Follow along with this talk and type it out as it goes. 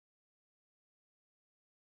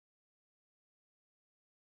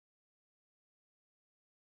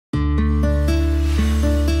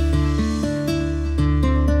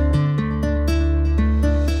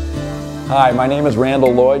Hi, my name is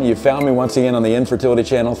Randall Loy. You found me once again on the Infertility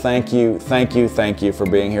Channel. Thank you for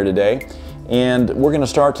being here today. And we're going to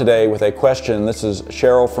start today with a question. This is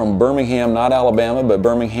Cheryl from Birmingham, not Alabama, but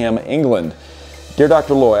Birmingham, England. Dear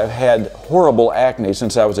Dr. Loy, I've had horrible acne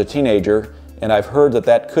since I was a teenager, and I've heard that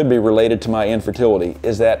that could be related to my infertility.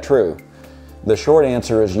 Is that true? The short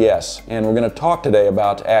answer is yes, and we're going to talk today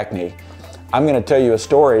about acne. I'm going to tell you a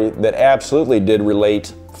story that absolutely did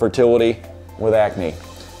relate fertility with acne.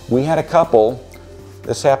 We had a couple,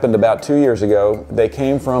 this happened about 2 years ago. They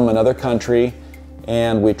came from another country,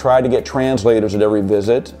 and we tried to get translators at every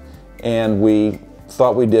visit, and we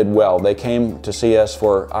thought we did well. They came to see us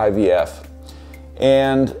for IVF.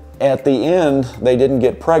 And at the end, they didn't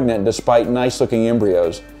get pregnant despite nice-looking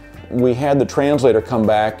embryos. We had the translator come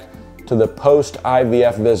back to the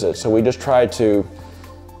post-IVF visit, so we just tried to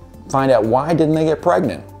find out why didn't they get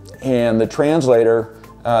pregnant. And the translator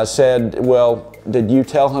said, well, did you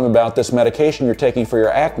tell him about this medication you're taking for your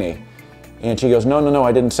acne? And she goes, no,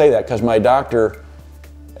 I didn't say that because my doctor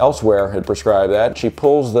elsewhere had prescribed that. She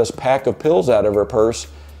pulls this pack of pills out of her purse,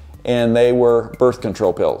 and they were birth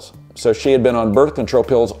control pills. So she had been on birth control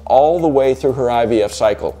pills all the way through her IVF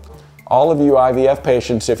cycle. All of you IVF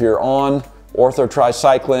patients, if you're on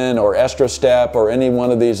orthotricycline or estrostep or any one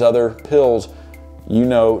of these other pills, you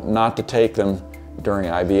know not to take them during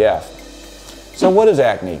IVF. So what is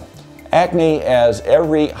acne? Acne, as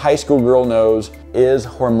every high school girl knows, is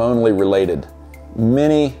hormonally related.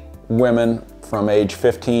 Many women from age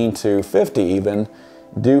 15 to 50 even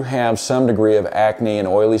do have some degree of acne and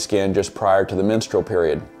oily skin just prior to the menstrual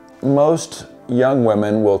period. Most young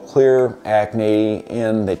women will clear acne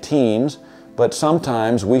in the teens, but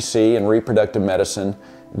sometimes we see in reproductive medicine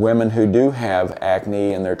women who do have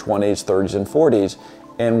acne in their 20s, 30s, and 40s,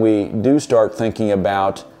 and we do start thinking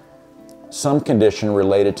about some condition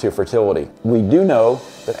related to fertility. We do know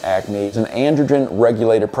that acne is an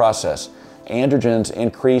androgen-regulated process. Androgens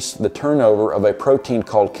increase the turnover of a protein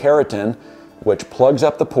called keratin, which plugs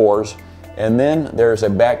up the pores, and then there's a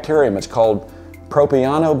bacterium. It's called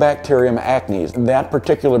Propionibacterium acnes. That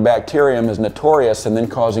particular bacterium is notorious in then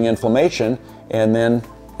causing inflammation and then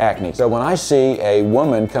acne. So when I see a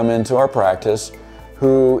woman come into our practice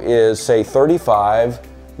who is, say, 35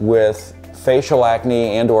 with facial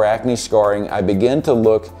acne and or acne scarring, I begin to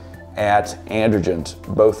look at androgens,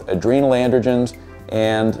 both adrenal androgens,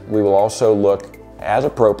 and we will also look, as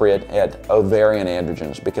appropriate, at ovarian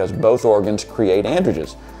androgens because both organs create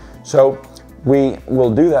androgens. So we will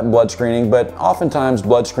do that blood screening, but oftentimes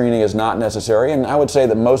blood screening is not necessary, and I would say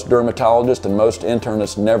that most dermatologists and most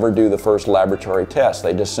internists never do the first laboratory test.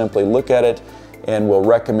 They just simply look at it and will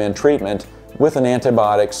recommend treatment with an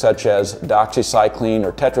antibiotic such as doxycycline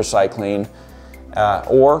or tetracycline,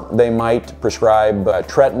 or they might prescribe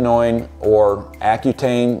tretinoin or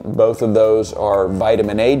Accutane. Both of those are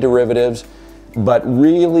vitamin A derivatives. But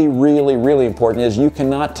really important is you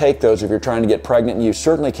cannot take those if you're trying to get pregnant, and you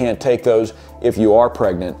certainly can't take those if you are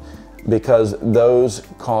pregnant because those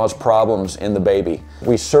cause problems in the baby.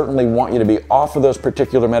 We certainly want you to be off of those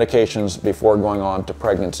particular medications before going on to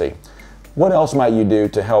pregnancy. What else might you do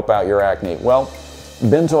to help out your acne? Well,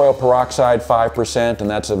 benzoyl peroxide 5%, and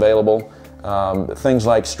that's available. Things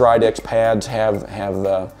like Stridex pads have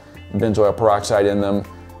benzoyl peroxide in them.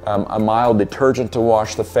 A mild detergent to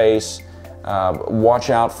wash the face. Watch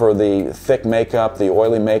out for the thick makeup, the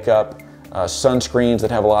oily makeup, sunscreens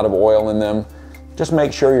that have a lot of oil in them. Just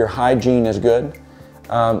make sure your hygiene is good.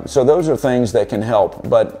 So those are things that can help.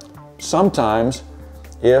 But sometimes,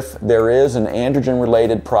 if there is an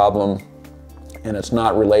androgen-related problem, and it's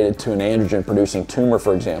not related to an androgen-producing tumor,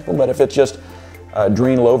 for example, but if it's just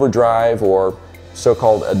adrenal overdrive or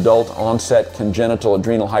so-called adult onset congenital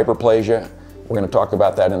adrenal hyperplasia, we're going to talk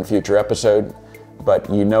about that in a future episode, but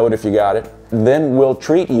you know it if you got it, then we'll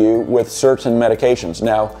treat you with certain medications.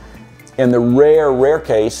 Now, in the rare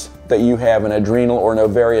case that you have an adrenal or an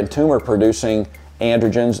ovarian tumor producing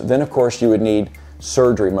androgens, then of course you would need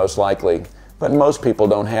surgery most likely. But most people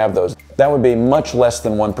don't have those. That would be much less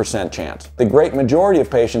than 1% chance. The great majority of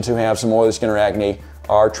patients who have some oily skin or acne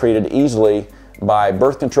are treated easily by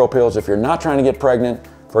birth control pills if you're not trying to get pregnant,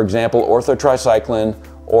 for example, orthotricycline,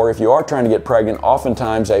 or if you are trying to get pregnant,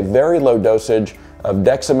 oftentimes a very low dosage of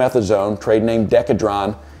dexamethasone, trade name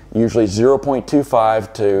Decadron, usually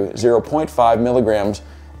 0.25 to 0.5 milligrams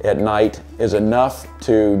at night is enough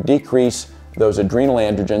to decrease those adrenal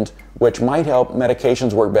androgens, which might help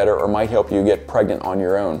medications work better or might help you get pregnant on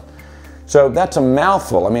your own. So that's a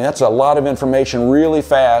mouthful. I mean, that's a lot of information really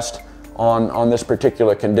fast on this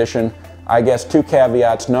particular condition. I guess two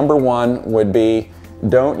caveats. Number one would be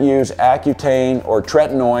don't use Accutane or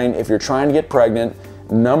tretinoin if you're trying to get pregnant.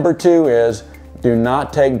 Number 2 is do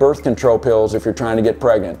not take birth control pills if you're trying to get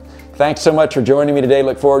pregnant. Thanks so much for joining me today.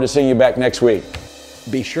 Look forward to seeing you back next week.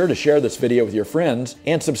 Be sure to share this video with your friends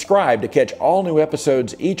and subscribe to catch all new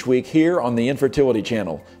episodes each week here on the Infertility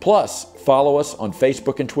Channel. Plus, follow us on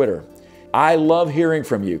Facebook and Twitter. I love hearing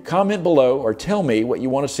from you. Comment below or tell me what you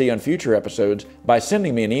want to see on future episodes by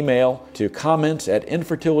sending me an email to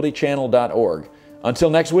comments@infertilitychannel.org. Until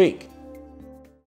next week,